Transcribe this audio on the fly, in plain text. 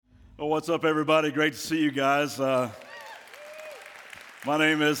Well, what's up, everybody? Great to see you guys. My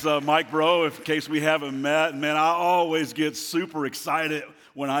name is Mike Breaux, in case we haven't met. Man, I always get super excited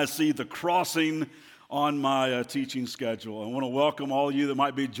when I see the crossing on my teaching schedule. I want to welcome all of you that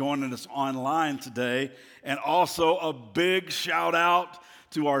might be joining us online today, and also a big shout out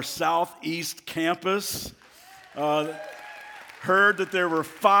to our Southeast campus. Heard that there were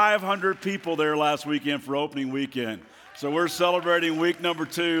 500 people there last weekend for opening weekend. So we're celebrating week number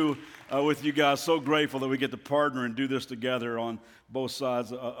 2 with you guys. So grateful that we get to partner and do this together on both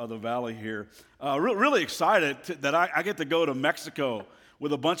sides of the valley here. Really excited that I get to go to Mexico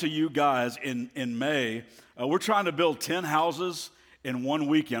with a bunch of you guys in May. We're trying to build 10 houses in one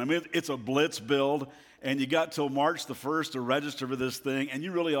weekend. I mean, it's a blitz build, and you got till March the 1st to register for this thing, and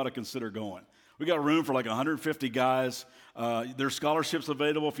you really ought to consider going. We got room for like 150 guys. There's scholarships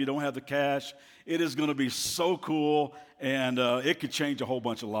available if you don't have the cash. It is going to be so cool, and it could change a whole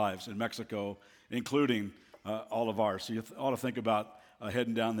bunch of lives in Mexico, including all of ours. So you ought to think about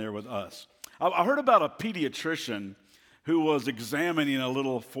heading down there with us. I heard about a pediatrician who was examining a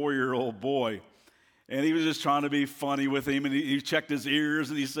little 4-year-old boy, and he was just trying to be funny with him, and he checked his ears,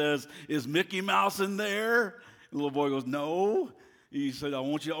 and he says, "Is Mickey Mouse in there?" The little boy goes, "No." He said, "I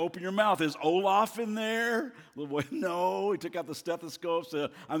want you to open your mouth. Is Olaf in there?" Little boy, "No." He took out the stethoscope, said,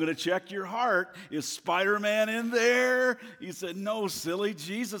 "I'm going to check your heart. Is Spider-Man in there?" He said, "No, silly.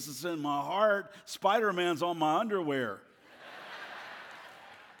 Jesus is in my heart. Spider-Man's on my underwear."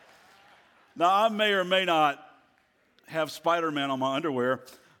 Now, I may or may not have Spider-Man on my underwear,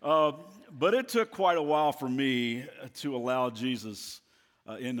 but it took quite a while for me to allow Jesus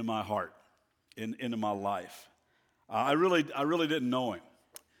into my heart, into my life. I really didn't know him.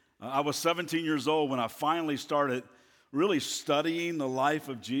 I was 17 years old when I finally started really studying the life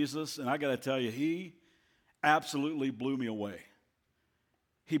of Jesus, and I got to tell you, he absolutely blew me away.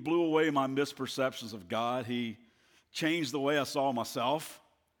 He blew away my misperceptions of God. He changed the way I saw myself.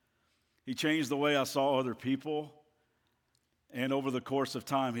 He changed the way I saw other people, and over the course of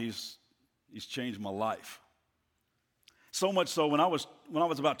time, he's changed my life. So much so, when I was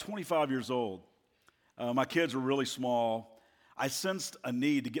about 25 years old. My kids were really small. I sensed a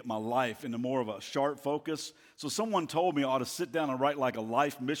need to get my life into more of a sharp focus. So someone told me I ought to sit down and write like a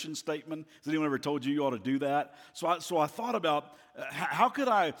life mission statement. Has anyone ever told you ought to do that? So I thought about how could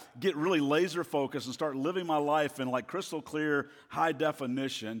I get really laser focused and start living my life in like crystal clear, high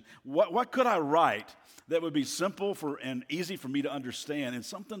definition. What could I write that would be simple and easy for me to understand and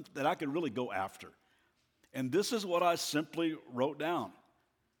something that I could really go after? And this is what I simply wrote down.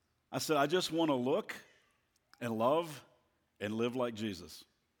 I said, I just want to look and love and live like Jesus.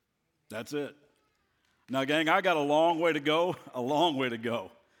 That's it. Now, gang, I got a long way to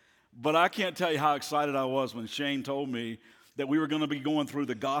go. But I can't tell you how excited I was when Shane told me that we were going to be going through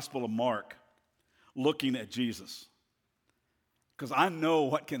the Gospel of Mark, looking at Jesus. Because I know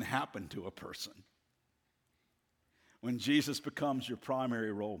what can happen to a person when Jesus becomes your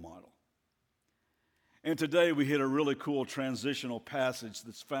primary role model. And today we hit a really cool transitional passage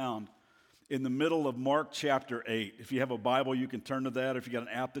that's found in the middle of Mark chapter 8. If you have a Bible, you can turn to that. If you got an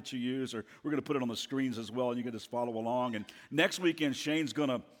app that you use, or we're going to put it on the screens as well, and you can just follow along. And next weekend, Shane's going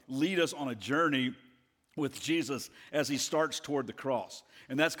to lead us on a journey with Jesus as he starts toward the cross.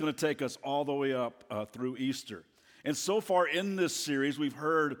 And that's going to take us all the way up through Easter. And so far in this series, we've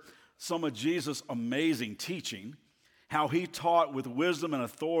heard some of Jesus' amazing teaching, how he taught with wisdom and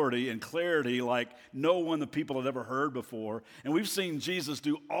authority and clarity like no one the people had ever heard before. And we've seen Jesus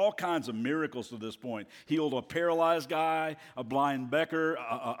do all kinds of miracles to this point. He healed a paralyzed guy, a blind beggar,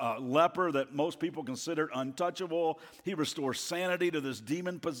 a leper that most people considered untouchable. He restores sanity to this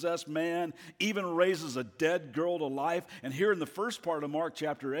demon-possessed man, even raises a dead girl to life. And here in the first part of Mark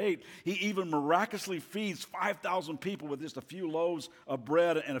chapter 8, he even miraculously feeds 5,000 people with just a few loaves of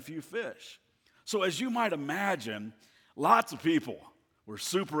bread and a few fish. So as you might imagine, lots of people were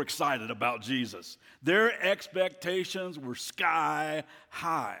super excited about Jesus. Their expectations were sky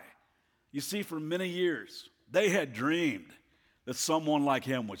high. You see, for many years, they had dreamed that someone like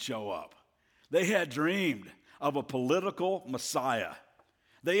him would show up. They had dreamed of a political Messiah.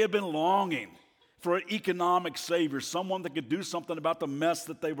 They had been longing for an economic savior, someone that could do something about the mess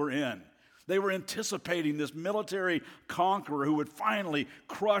that they were in. They were anticipating this military conqueror who would finally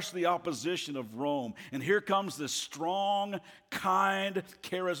crush the opposition of Rome. And here comes this strong, kind,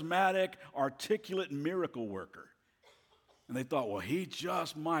 charismatic, articulate miracle worker. And they thought, well, he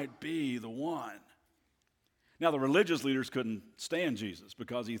just might be the one. Now, the religious leaders couldn't stand Jesus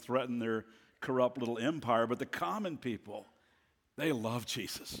because he threatened their corrupt little empire. But the common people, they loved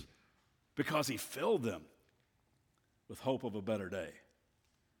Jesus because he filled them with hope of a better day.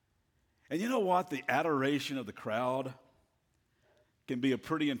 And you know what? The adoration of the crowd can be a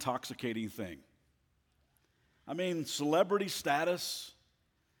pretty intoxicating thing. I mean, celebrity status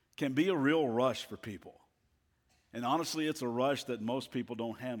can be a real rush for people. And honestly, it's a rush that most people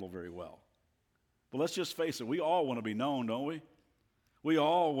don't handle very well. But let's just face it, we all want to be known, don't we? We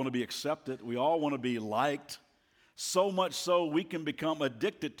all want to be accepted. We all want to be liked. So much so we can become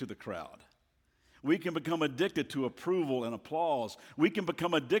addicted to the crowd. We can become addicted to approval and applause. We can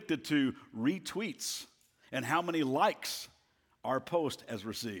become addicted to retweets and how many likes our post has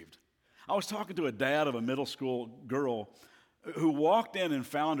received. I was talking to a dad of a middle school girl who walked in and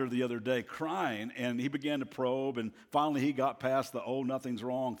found her the other day crying, and he began to probe, and finally he got past the "oh, nothing's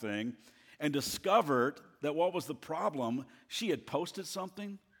wrong" thing and discovered that what was the problem, she had posted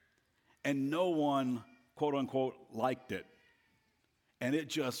something and no one, quote unquote, liked it. And it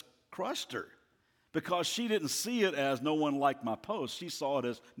just crushed her because she didn't see it as no one liked my post. She saw it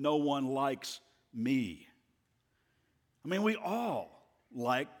as no one likes me. I mean, we all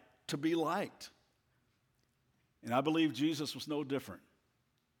like to be liked. And I believe Jesus was no different.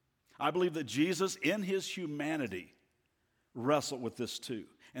 I believe that Jesus, in his humanity, wrestled with this too.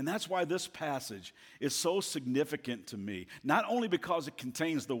 And that's why this passage is so significant to me, not only because it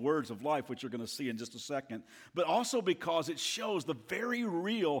contains the words of life, which you're going to see in just a second, but also because it shows the very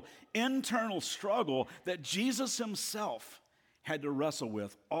real internal struggle that Jesus himself had to wrestle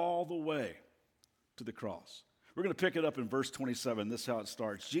with all the way to the cross. We're going to pick it up in verse 27. This is how it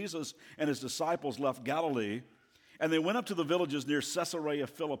starts. Jesus and his disciples left Galilee, and they went up to the villages near Caesarea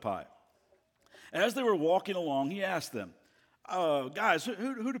Philippi. As they were walking along, he asked them, guys,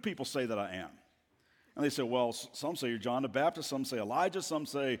 who do people say that I am? And they said, well, some say you're John the Baptist, some say Elijah, some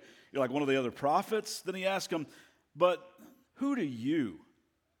say you're like one of the other prophets. Then he asked them, but who do you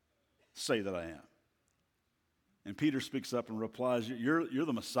say that I am? And Peter speaks up and replies, you're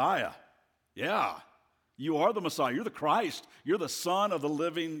the Messiah. Yeah, you are the Messiah. You're the Christ. You're the Son of the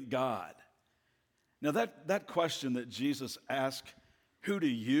living God. Now that question that Jesus asked, who do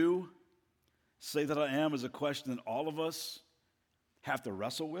you say that I am, is a question that all of us have to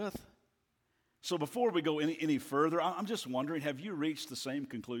wrestle with. So before we go any further, I'm just wondering, have you reached the same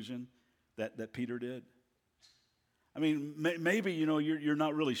conclusion that Peter did? I mean, maybe, you're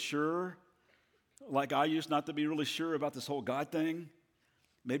not really sure, like I used not to be really sure about this whole God thing.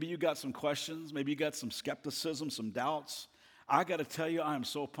 Maybe you got some questions. Maybe you got some skepticism, some doubts. I got to tell you, I am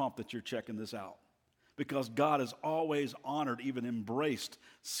so pumped that you're checking this out. Because God has always honored, even embraced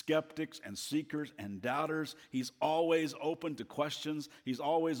skeptics and seekers and doubters. He's always open to questions. He's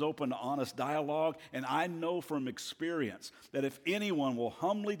always open to honest dialogue. And I know from experience that if anyone will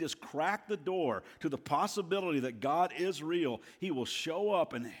humbly just crack the door to the possibility that God is real, he will show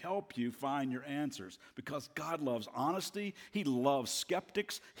up and help you find your answers. Because God loves honesty. He loves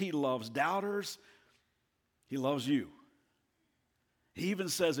skeptics. He loves doubters. He loves you. He even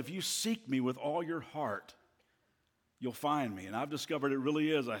says, if you seek me with all your heart, you'll find me. And I've discovered it really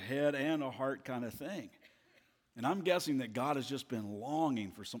is a head and a heart kind of thing. And I'm guessing that God has just been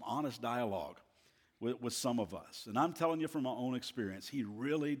longing for some honest dialogue with some of us. And I'm telling you from my own experience, he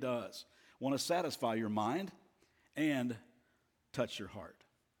really does want to satisfy your mind and touch your heart.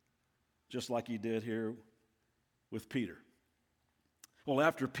 Just like he did here with Peter. Well,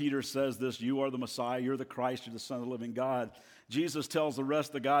 after Peter says this, you are the Messiah, you're the Christ, you're the Son of the living God, Jesus tells the rest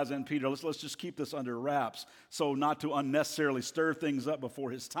of the guys and Peter, let's just keep this under wraps so not to unnecessarily stir things up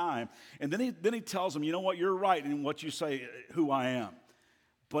before his time. And then he tells them, you know what, you're right in what you say, who I am.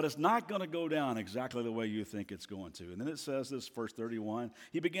 But it's not going to go down exactly the way you think it's going to. And then it says this, verse 31,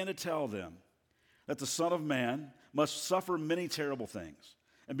 he began to tell them that the Son of Man must suffer many terrible things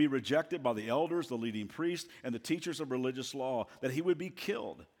and be rejected by the elders, the leading priests, and the teachers of religious law, that he would be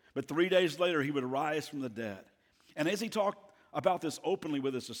killed. But 3 days later, he would rise from the dead. And as he talked about this openly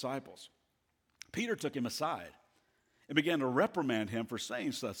with his disciples, Peter took him aside and began to reprimand him for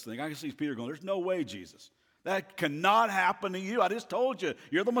saying such things. I can see Peter going, there's no way, Jesus. That cannot happen to you. I just told you,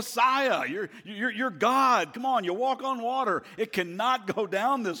 you're the Messiah. You're God. Come on, you walk on water. It cannot go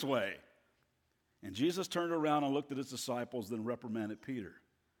down this way. And Jesus turned around and looked at his disciples, then reprimanded Peter.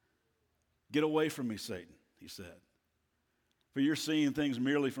 Get away from me, Satan, he said. For you're seeing things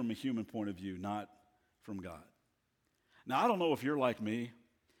merely from a human point of view, not from God. Now, I don't know if you're like me,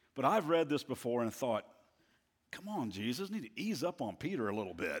 but I've read this before and thought, come on, Jesus, you need to ease up on Peter a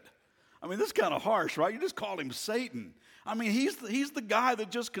little bit. I mean, this is kind of harsh, right? You just called him Satan. I mean, he's the guy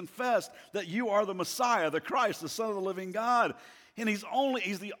that just confessed that you are the Messiah, the Christ, the Son of the living God. And he's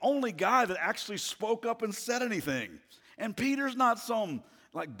the only guy that actually spoke up and said anything. And Peter's not some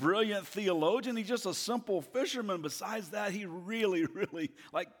like brilliant theologian. He's just a simple fisherman. Besides that, he really, really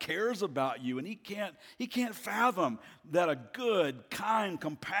like cares about you. And he can't fathom that a good, kind,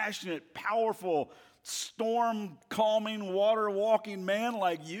 compassionate, powerful, storm-calming, water-walking man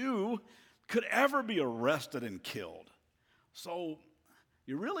like you could ever be arrested and killed. So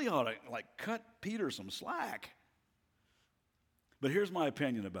you really ought to like cut Peter some slack. But here's my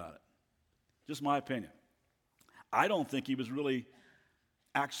opinion about it. Just my opinion. I don't think he was really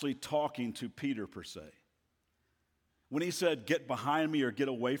actually talking to Peter per se. When he said, "Get behind me," or "Get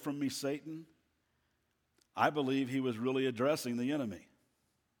away from me, Satan," I believe he was really addressing the enemy.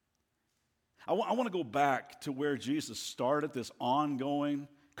 I want to go back to where Jesus started this ongoing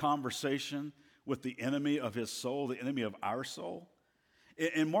conversation with the enemy of his soul, the enemy of our soul.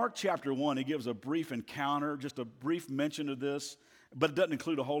 In Mark chapter 1, he gives a brief encounter, just a brief mention of this, but it doesn't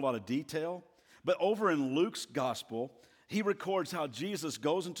include a whole lot of detail. But over in Luke's gospel, he records how Jesus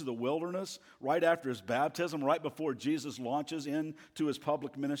goes into the wilderness right after his baptism, right before Jesus launches into his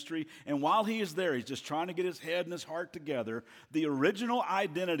public ministry. And while he is there, he's just trying to get his head and his heart together. The original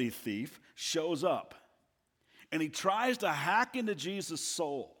identity thief shows up. And he tries to hack into Jesus'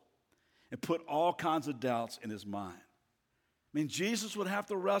 soul and put all kinds of doubts in his mind. I mean, Jesus would have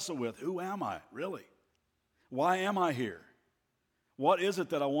to wrestle with, who am I, really? Why am I here? What is it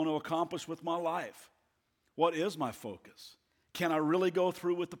that I want to accomplish with my life? What is my focus? Can I really go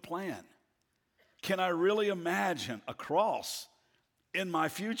through with the plan? Can I really imagine a cross in my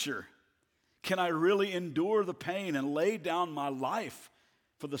future? Can I really endure the pain and lay down my life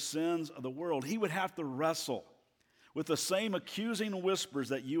for the sins of the world? He would have to wrestle with the same accusing whispers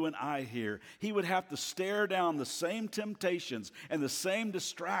that you and I hear. He would have to stare down the same temptations and the same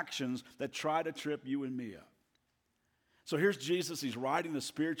distractions that try to trip you and me up. So here's Jesus. He's riding the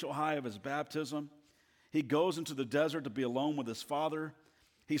spiritual high of his baptism. He goes into the desert to be alone with his Father.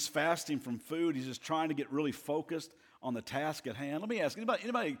 He's fasting from food. He's just trying to get really focused on the task at hand. Let me ask,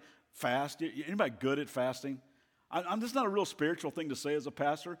 anybody fast? Anybody good at fasting? I'm just not a real spiritual thing to say as a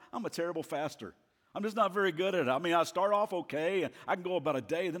pastor. I'm a terrible faster. I'm just not very good at it. I mean, I start off okay, and I can go about a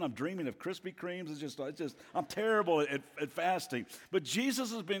day, then I'm dreaming of Krispy Kremes. It's just I'm terrible at fasting. But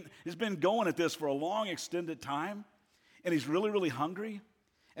Jesus has been going at this for a long, extended time, and he's really, really hungry,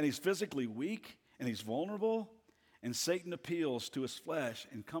 and he's physically weak, and he's vulnerable, and Satan appeals to his flesh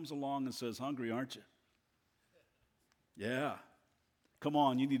and comes along and says, "Hungry, aren't you?" Yeah. Come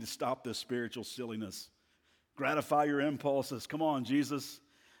on, you need to stop this spiritual silliness. Gratify your impulses. Come on, Jesus.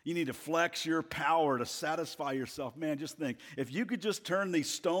 You need to flex your power to satisfy yourself. Man, just think, if you could just turn these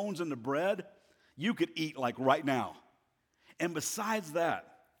stones into bread, you could eat like right now. And besides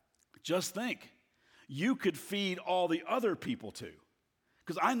that, just think, you could feed all the other people too.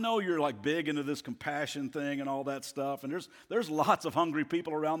 Because I know you're like big into this compassion thing and all that stuff, and there's lots of hungry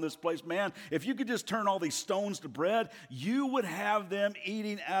people around this place. Man, if you could just turn all these stones to bread, you would have them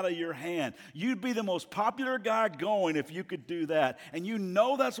eating out of your hand. You'd be the most popular guy going if you could do that. And you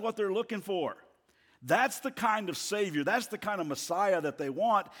know that's what they're looking for. That's the kind of Savior. That's the kind of Messiah that they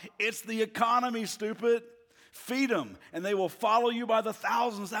want. It's the economy, stupid. Feed them, and they will follow you by the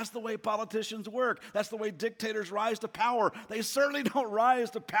thousands. That's the way politicians work. That's the way dictators rise to power. They certainly don't rise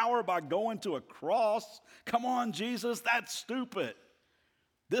to power by going to a cross. Come on, Jesus, that's stupid.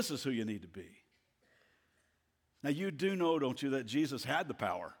 This is who you need to be. Now, you do know, don't you, that Jesus had the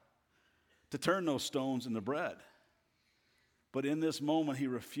power to turn those stones into bread. But in this moment, he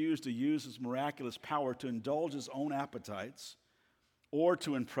refused to use his miraculous power to indulge his own appetites or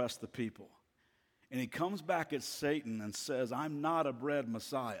to impress the people. And he comes back at Satan and says, "I'm not a bread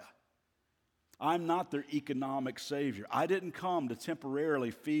Messiah. I'm not their economic savior. I didn't come to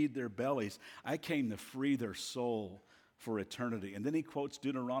temporarily feed their bellies. I came to free their soul for eternity." And then he quotes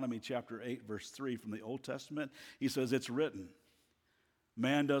Deuteronomy chapter 8, verse 3 from the Old Testament. He says, "It's written,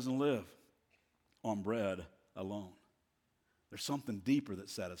 man doesn't live on bread alone." There's something deeper that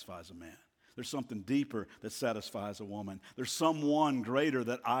satisfies a man. There's something deeper that satisfies a woman. There's someone greater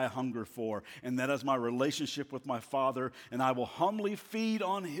that I hunger for, and that is my relationship with my Father, and I will humbly feed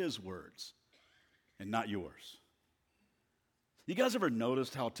on his words and not yours. You guys ever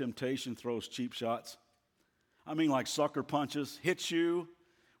noticed how temptation throws cheap shots? I mean, like sucker punches, hits you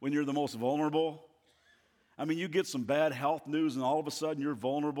when you're the most vulnerable. I mean, you get some bad health news, and all of a sudden you're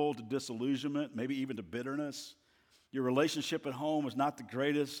vulnerable to disillusionment, maybe even to bitterness. Your relationship at home is not the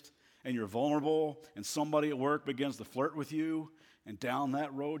greatest, and you're vulnerable, and somebody at work begins to flirt with you, and down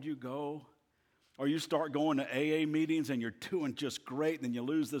that road you go. Or you start going to AA meetings, and you're doing just great, and then you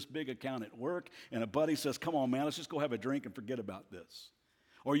lose this big account at work, and a buddy says, "Come on, man, let's just go have a drink and forget about this."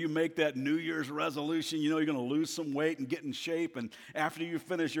 Or you make that New Year's resolution, you're going to lose some weight and get in shape, and after you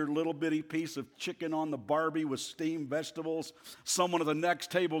finish your little bitty piece of chicken on the Barbie with steamed vegetables, someone at the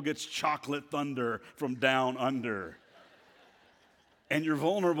next table gets chocolate thunder from down under. And you're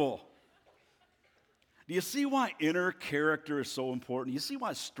vulnerable. Do you see why inner character is so important? Do you see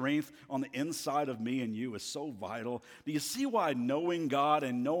why strength on the inside of me and you is so vital? Do you see why knowing God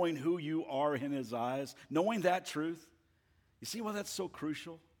and knowing who you are in His eyes, knowing that truth, you see why that's so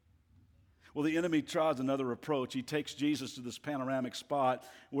crucial? Well, the enemy tries another approach. He takes Jesus to this panoramic spot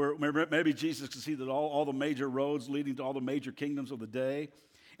where maybe Jesus can see that all the major roads leading to all the major kingdoms of the day.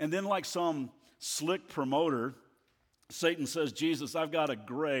 And then like some slick promoter, Satan says, Jesus, I've got a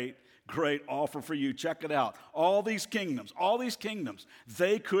great offer for you. Check it out. All these kingdoms,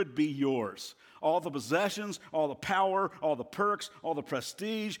 they could be yours. All the possessions, all the power, all the perks, all the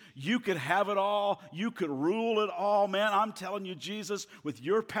prestige. You could have it all. You could rule it all. Man, I'm telling you, Jesus, with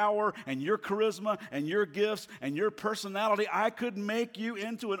your power and your charisma and your gifts and your personality, I could make you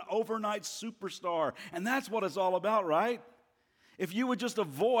into an overnight superstar. And that's what it's all about, right? If you would just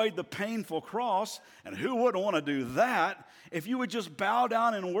avoid the painful cross, and who wouldn't want to do that? If you would just bow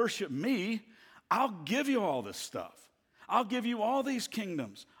down and worship me, I'll give you all this stuff. I'll give you all these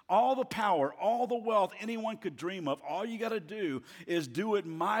kingdoms, all the power, all the wealth anyone could dream of. All you got to do is do it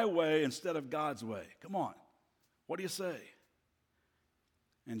my way instead of God's way. Come on. What do you say?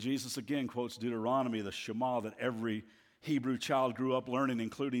 And Jesus again quotes Deuteronomy, the Shema that every Hebrew child grew up learning,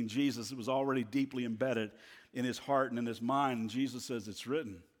 including Jesus. It was already deeply embedded in his heart and in his mind. And Jesus says, it's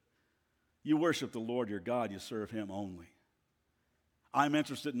written, you worship the Lord your God, you serve him only. I'm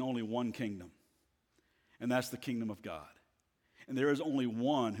interested in only one kingdom, and that's the kingdom of God. And there is only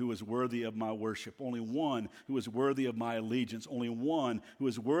one who is worthy of my worship, only one who is worthy of my allegiance, only one who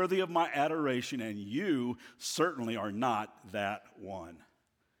is worthy of my adoration, and you certainly are not that one.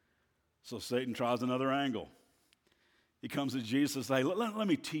 So Satan tries another angle. He comes to Jesus and says, hey, let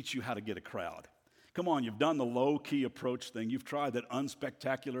me teach you how to get a crowd. Come on, you've done the low-key approach thing. You've tried that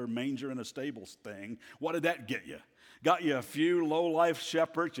unspectacular manger in a stables thing. What did that get you? Got you a few low-life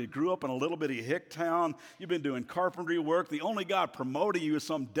shepherds. You grew up in a little bitty hick town. You've been doing carpentry work. The only guy promoting you is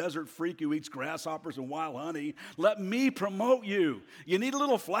some desert freak who eats grasshoppers and wild honey. Let me promote you. You need a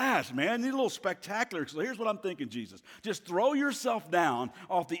little flash, man. You need a little spectacular. So here's what I'm thinking, Jesus. Just throw yourself down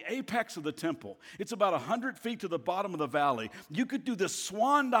off the apex of the temple. It's about 100 feet to the bottom of the valley. You could do this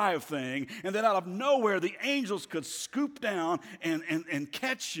swan dive thing, and then out of nowhere, the angels could scoop down and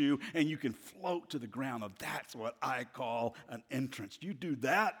catch you, and you can float to the ground. Now, that's what I call an entrance. You do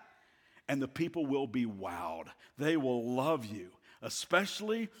that, and the people will be wowed. They will love you,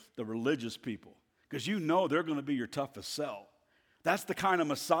 especially the religious people, because you know they're going to be your toughest sell. That's the kind of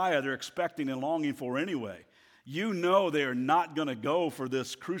Messiah they're expecting and longing for anyway. You know they're not going to go for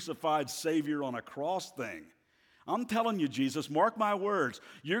this crucified Savior on a cross thing. I'm telling you, Jesus, mark my words,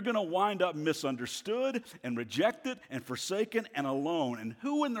 you're going to wind up misunderstood and rejected and forsaken and alone. And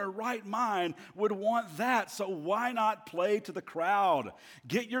who in their right mind would want that? So why not play to the crowd?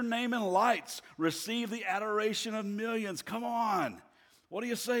 Get your name in lights. Receive the adoration of millions. Come on. What do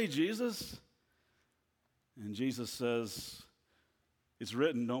you say, Jesus? And Jesus says, it's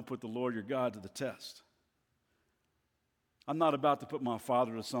written, don't put the Lord your God to the test. I'm not about to put my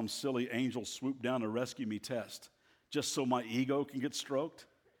Father to some silly angel swoop down to rescue me test, just so my ego can get stroked,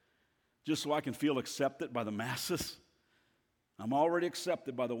 just so I can feel accepted by the masses. I'm already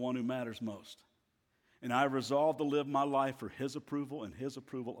accepted by the one who matters most. And I resolved to live my life for his approval and his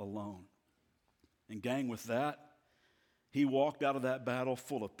approval alone. And gang, with that, he walked out of that battle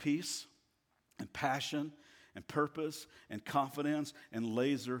full of peace and passion and purpose and confidence and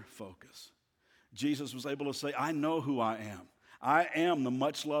laser focus. Jesus was able to say, I know who I am. I am the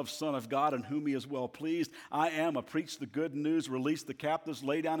much-loved Son of God in whom he is well pleased. I am a preach the good news, release the captives,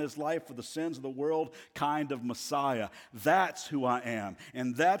 lay down his life for the sins of the world kind of Messiah. That's who I am,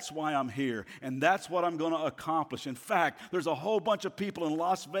 and that's why I'm here, and that's what I'm going to accomplish. In fact, there's a whole bunch of people in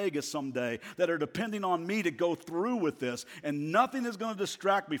Las Vegas someday that are depending on me to go through with this, and nothing is going to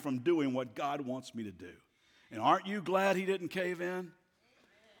distract me from doing what God wants me to do. And aren't you glad he didn't cave in?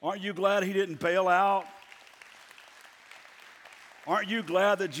 Aren't you glad he didn't bail out? Aren't you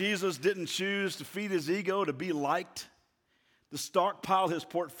glad that Jesus didn't choose to feed his ego to be liked, to stockpile his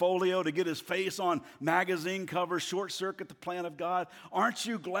portfolio, to get his face on magazine covers, short circuit the plan of God? Aren't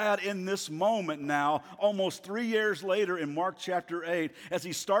you glad in this moment now, almost 3 years later in Mark chapter 8, as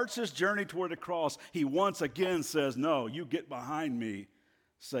he starts his journey toward the cross, he once again says, no, you get behind me,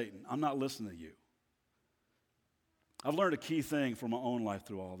 Satan. I'm not listening to you. I've learned a key thing from my own life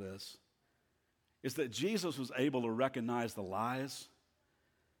through all this, is that Jesus was able to recognize the lies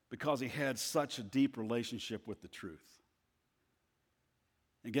because he had such a deep relationship with the truth.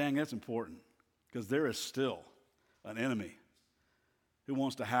 And gang, that's important because there is still an enemy who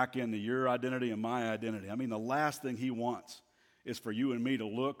wants to hack into your identity and my identity. I mean, the last thing he wants is for you and me to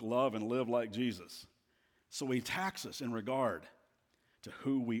look, love, and live like Jesus. So he attacks us in regard to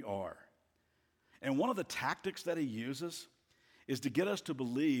who we are. And one of the tactics that he uses is to get us to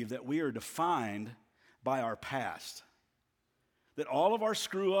believe that we are defined by our past. That all of our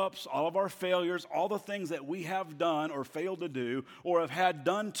screw-ups, all of our failures, all the things that we have done or failed to do or have had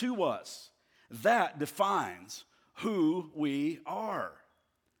done to us, that defines who we are.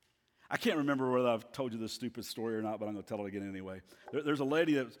 I can't remember whether I've told you this stupid story or not, but I'm going to tell it again anyway. There's a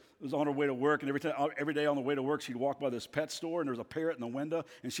lady that was on her way to work, and every day on the way to work, she'd walk by this pet store, and there was a parrot in the window,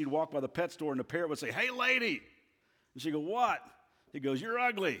 and she'd walk by the pet store, and the parrot would say, "Hey, lady." And she'd go, "What?" He goes, "You're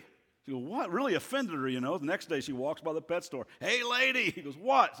ugly." She goes, "What?" Really offended her, you know. The next day she walks by the pet store. "Hey, lady." He goes,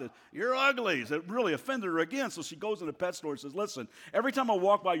 "What?" She says, "You're ugly." So it really offended her again. So she goes to the pet store and says, "Listen, every time I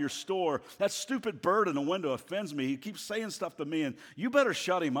walk by your store, that stupid bird in the window offends me. He keeps saying stuff to me, and you better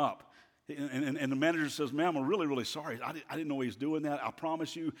shut him up." And the manager says, "Ma'am, I'm really, really sorry. I didn't know he was doing that. I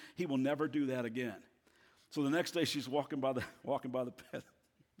promise you he will never do that again." So the next day she's walking by the pet.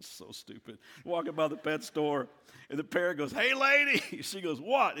 So stupid. Walking by the pet store, and the parrot goes, "Hey, lady." She goes,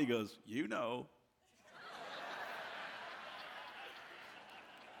 "What?" He goes, "You know."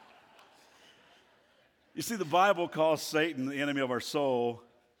 You see, the Bible calls Satan the enemy of our soul,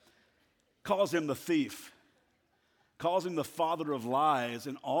 calls him the thief, calls him the father of lies,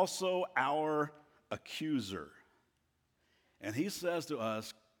 and also our accuser. And he says to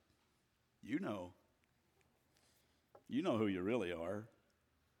us, you know who you really are.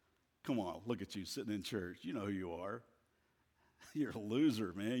 Come on, look at you sitting in church. You know who you are. You're a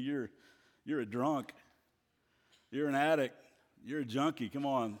loser, man. You're a drunk. You're an addict. You're a junkie. Come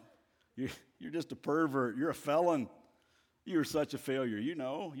on. You're just a pervert. You're a felon. You're such a failure. You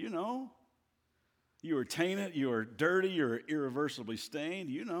know. You are tainted. You are dirty. You're irreversibly stained.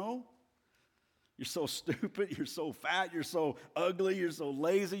 You know. You're so stupid. You're so fat. You're so ugly. You're so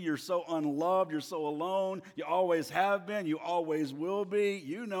lazy. You're so unloved. You're so alone. You always have been. You always will be.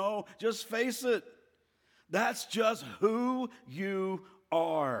 You know. Just face it. That's just who you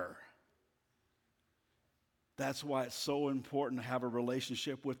are. That's why it's so important to have a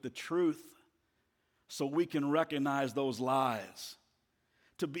relationship with the truth so we can recognize those lies.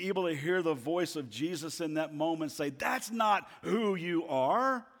 To be able to hear the voice of Jesus in that moment say, "That's not who you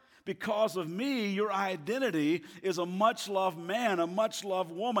are. Because of me, your identity is a much-loved man, a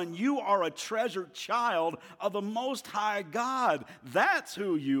much-loved woman. You are a treasured child of the Most High God. That's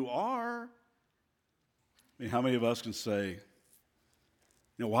who you are." I mean, how many of us can say,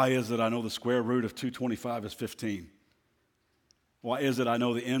 why is it I know the square root of 225 is 15? Why is it I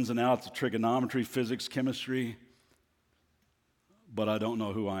know the ins and outs of trigonometry, physics, chemistry, but I don't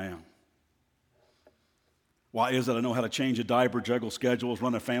know who I am? Why is it I know how to change a diaper, juggle schedules,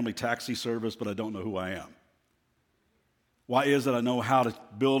 run a family taxi service, but I don't know who I am? Why is it I know how to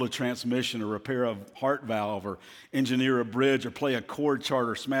build a transmission or repair a heart valve or engineer a bridge or play a chord chart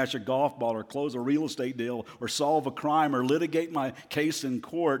or smash a golf ball or close a real estate deal or solve a crime or litigate my case in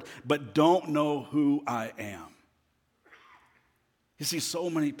court, but don't know who I am? You see, so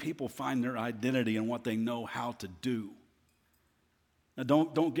many people find their identity in what they know how to do. Now,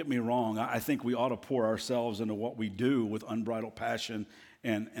 don't get me wrong. I think we ought to pour ourselves into what we do with unbridled passion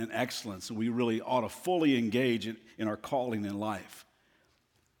and excellence. We really ought to fully engage in our calling in life.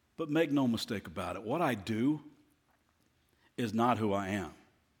 But make no mistake about it, what I do is not who I am.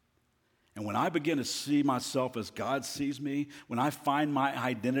 And when I begin to see myself as God sees me, when I find my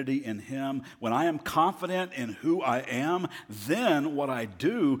identity in Him, when I am confident in who I am, then what I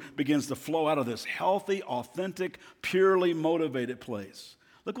do begins to flow out of this healthy, authentic, purely motivated place.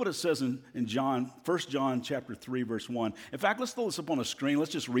 Look what it says in 1 John chapter 3, verse 1. In fact, let's throw this up on a screen.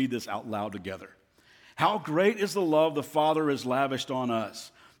 Let's just read this out loud together. "How great is the love the Father has lavished on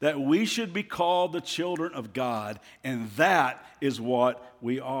us, that we should be called the children of God, and that is what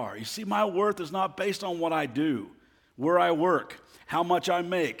we are." You see, my worth is not based on what I do, where I work, how much I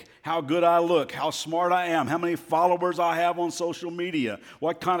make, how good I look, how smart I am, how many followers I have on social media,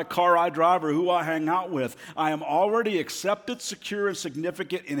 what kind of car I drive, or who I hang out with. I am already accepted, secure, and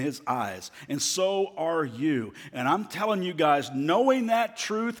significant in His eyes, and so are you. And I'm telling you guys, knowing that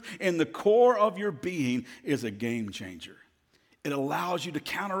truth in the core of your being is a game changer. It allows you to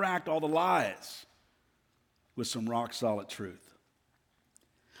counteract all the lies with some rock-solid truth.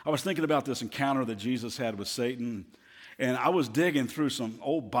 I was thinking about this encounter that Jesus had with Satan, and I was digging through some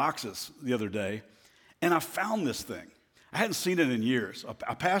old boxes the other day, and I found this thing. I hadn't seen it in years.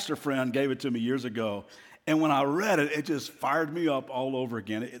 A pastor friend gave it to me years ago, and when I read it, it just fired me up all over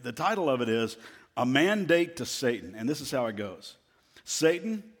again. The title of it is A Mandate to Satan, and this is how it goes.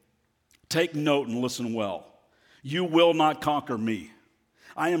 Satan, take note and listen well. You will not conquer me.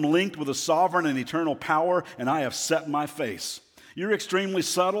 I am linked with a sovereign and eternal power, and I have set my face. You're extremely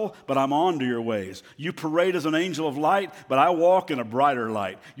subtle, but I'm on to your ways. You parade as an angel of light, but I walk in a brighter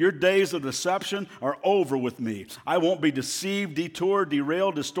light. Your days of deception are over with me. I won't be deceived, detoured,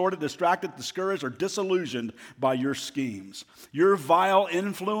 derailed, distorted, distracted, discouraged, or disillusioned by your schemes. Your vile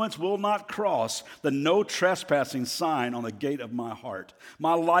influence will not cross the no trespassing sign on the gate of my heart.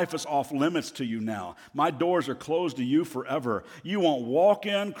 My life is off limits to you now. My doors are closed to you forever. You won't walk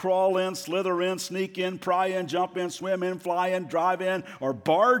in, crawl in, slither in, sneak in, pry in, jump in, swim in, fly in, drive in, or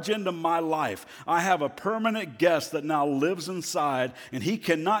barge into my life. I have a permanent guest that now lives inside, and he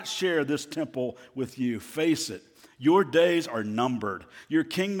cannot share this temple with you. Face it. Your days are numbered. Your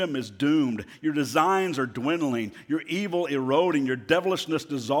kingdom is doomed. Your designs are dwindling. Your evil eroding. Your devilishness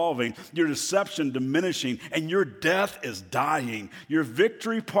dissolving. Your deception diminishing. And your death is dying. Your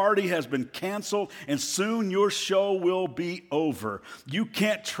victory party has been canceled, and soon your show will be over. You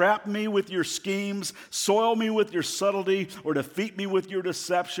can't trap me with your schemes, soil me with your subtlety, or defeat me with your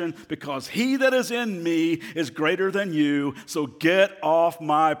deception, because he that is in me is greater than you. So get off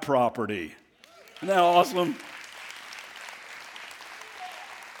my property. Isn't that awesome?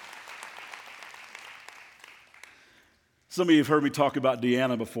 Some of you have heard me talk about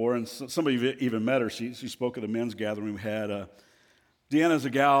Deanna before, and some of you have even met her. She spoke at a men's gathering we had. Deanna's a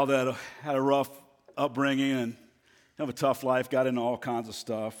gal that had a rough upbringing and have a tough life, got into all kinds of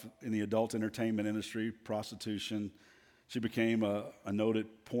stuff in the adult entertainment industry, prostitution. She became a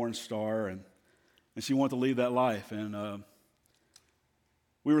noted porn star, and she wanted to leave that life. And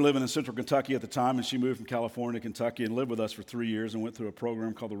we were living in central Kentucky at the time, and she moved from California to Kentucky and lived with us for 3 years and went through a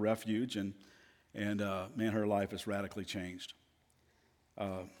program called The Refuge, and man, her life has radically changed.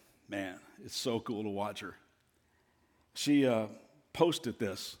 Man, it's so cool to watch her. She posted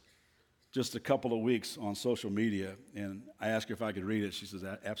this just a couple of weeks on social media, and I asked her if I could read it. She says,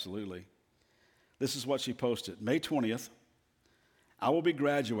 absolutely. This is what she posted. May 20th, I will be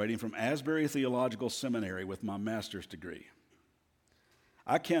graduating from Asbury Theological Seminary with my master's degree.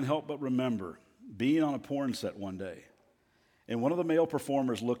 I can't help but remember being on a porn set one day, and one of the male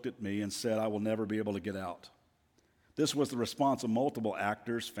performers looked at me and said, I will never be able to get out. This was the response of multiple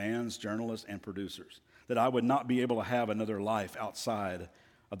actors, fans, journalists, and producers, that I would not be able to have another life outside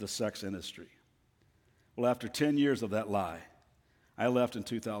of the sex industry. Well, after 10 years of that lie, I left in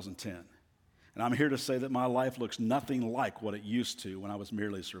 2010. And I'm here to say that my life looks nothing like what it used to when I was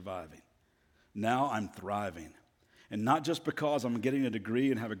merely surviving. Now I'm thriving. And not just because I'm getting a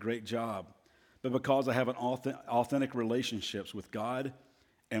degree and have a great job, but because I have an authentic relationships with God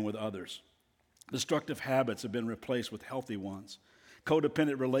and with others. Destructive habits have been replaced with healthy ones.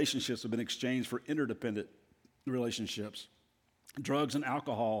 Codependent relationships have been exchanged for interdependent relationships. Drugs and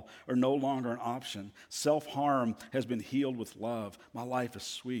alcohol are no longer an option. Self-harm has been healed with love. My life is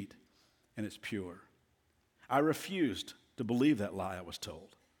sweet and it's pure. I refused to believe that lie I was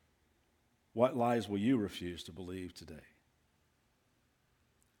told. What lies will you refuse to believe today?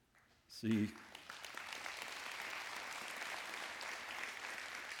 See,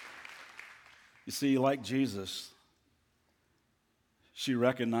 you see, like Jesus, she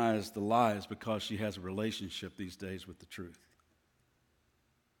recognized the lies because she has a relationship these days with the truth.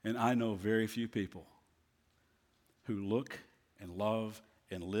 And I know very few people who look and love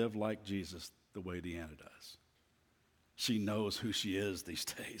and live like Jesus the way Deanna does. She knows who she is these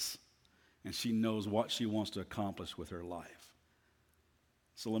days, and she knows what she wants to accomplish with her life.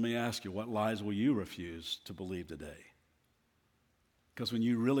 So let me ask you, what lies will you refuse to believe today? Because when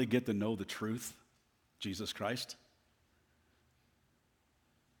you really get to know the truth, Jesus Christ,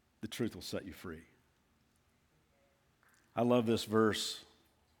 the truth will set you free. I love this verse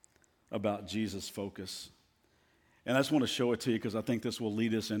about Jesus' focus. And I just want to show it to you because I think this will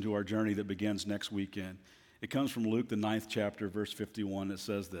lead us into our journey that begins next weekend. It comes from Luke, the 9th chapter, verse 51. It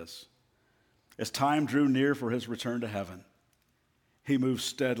says this: as time drew near for his return to heaven, he moved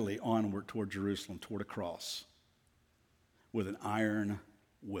steadily onward toward Jerusalem, toward a cross, with an iron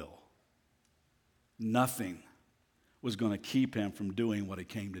will. Nothing was going to keep him from doing what he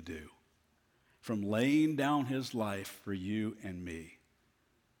came to do, from laying down his life for you and me.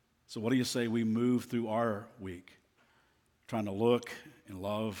 So what do you say we move through our week, trying to look and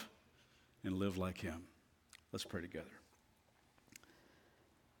love and live like him? Let's pray together.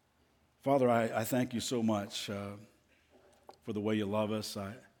 Father, I thank you so much for the way you love us.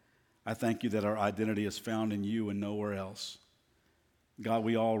 I thank you that our identity is found in you and nowhere else. God,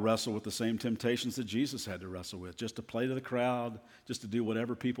 we all wrestle with the same temptations that Jesus had to wrestle with, just to play to the crowd, just to do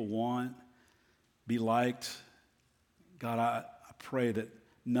whatever people want, be liked. God, I pray that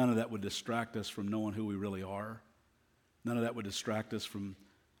none of that would distract us from knowing who we really are. None of that would distract us from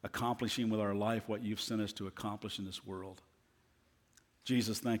accomplishing with our life what you've sent us to accomplish in this world.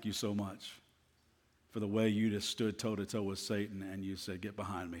 Jesus, thank you so much for the way you just stood toe-to-toe with Satan and you said, get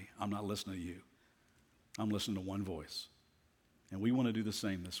behind me. I'm not listening to you. I'm listening to one voice. And we want to do the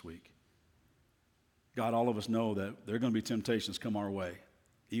same this week. God, all of us know that there are going to be temptations come our way,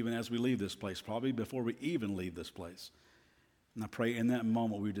 even as we leave this place, probably before we even leave this place. And I pray in that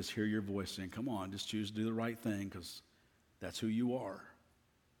moment we just hear your voice saying, come on, just choose to do the right thing because that's who you are.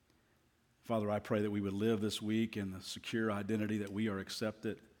 Father, I pray that we would live this week in the secure identity that we are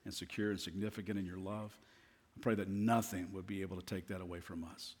accepted and secure and significant in your love. I pray that nothing would be able to take that away from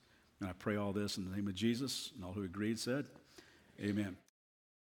us. And I pray all this in the name of Jesus, and all who agreed said, amen.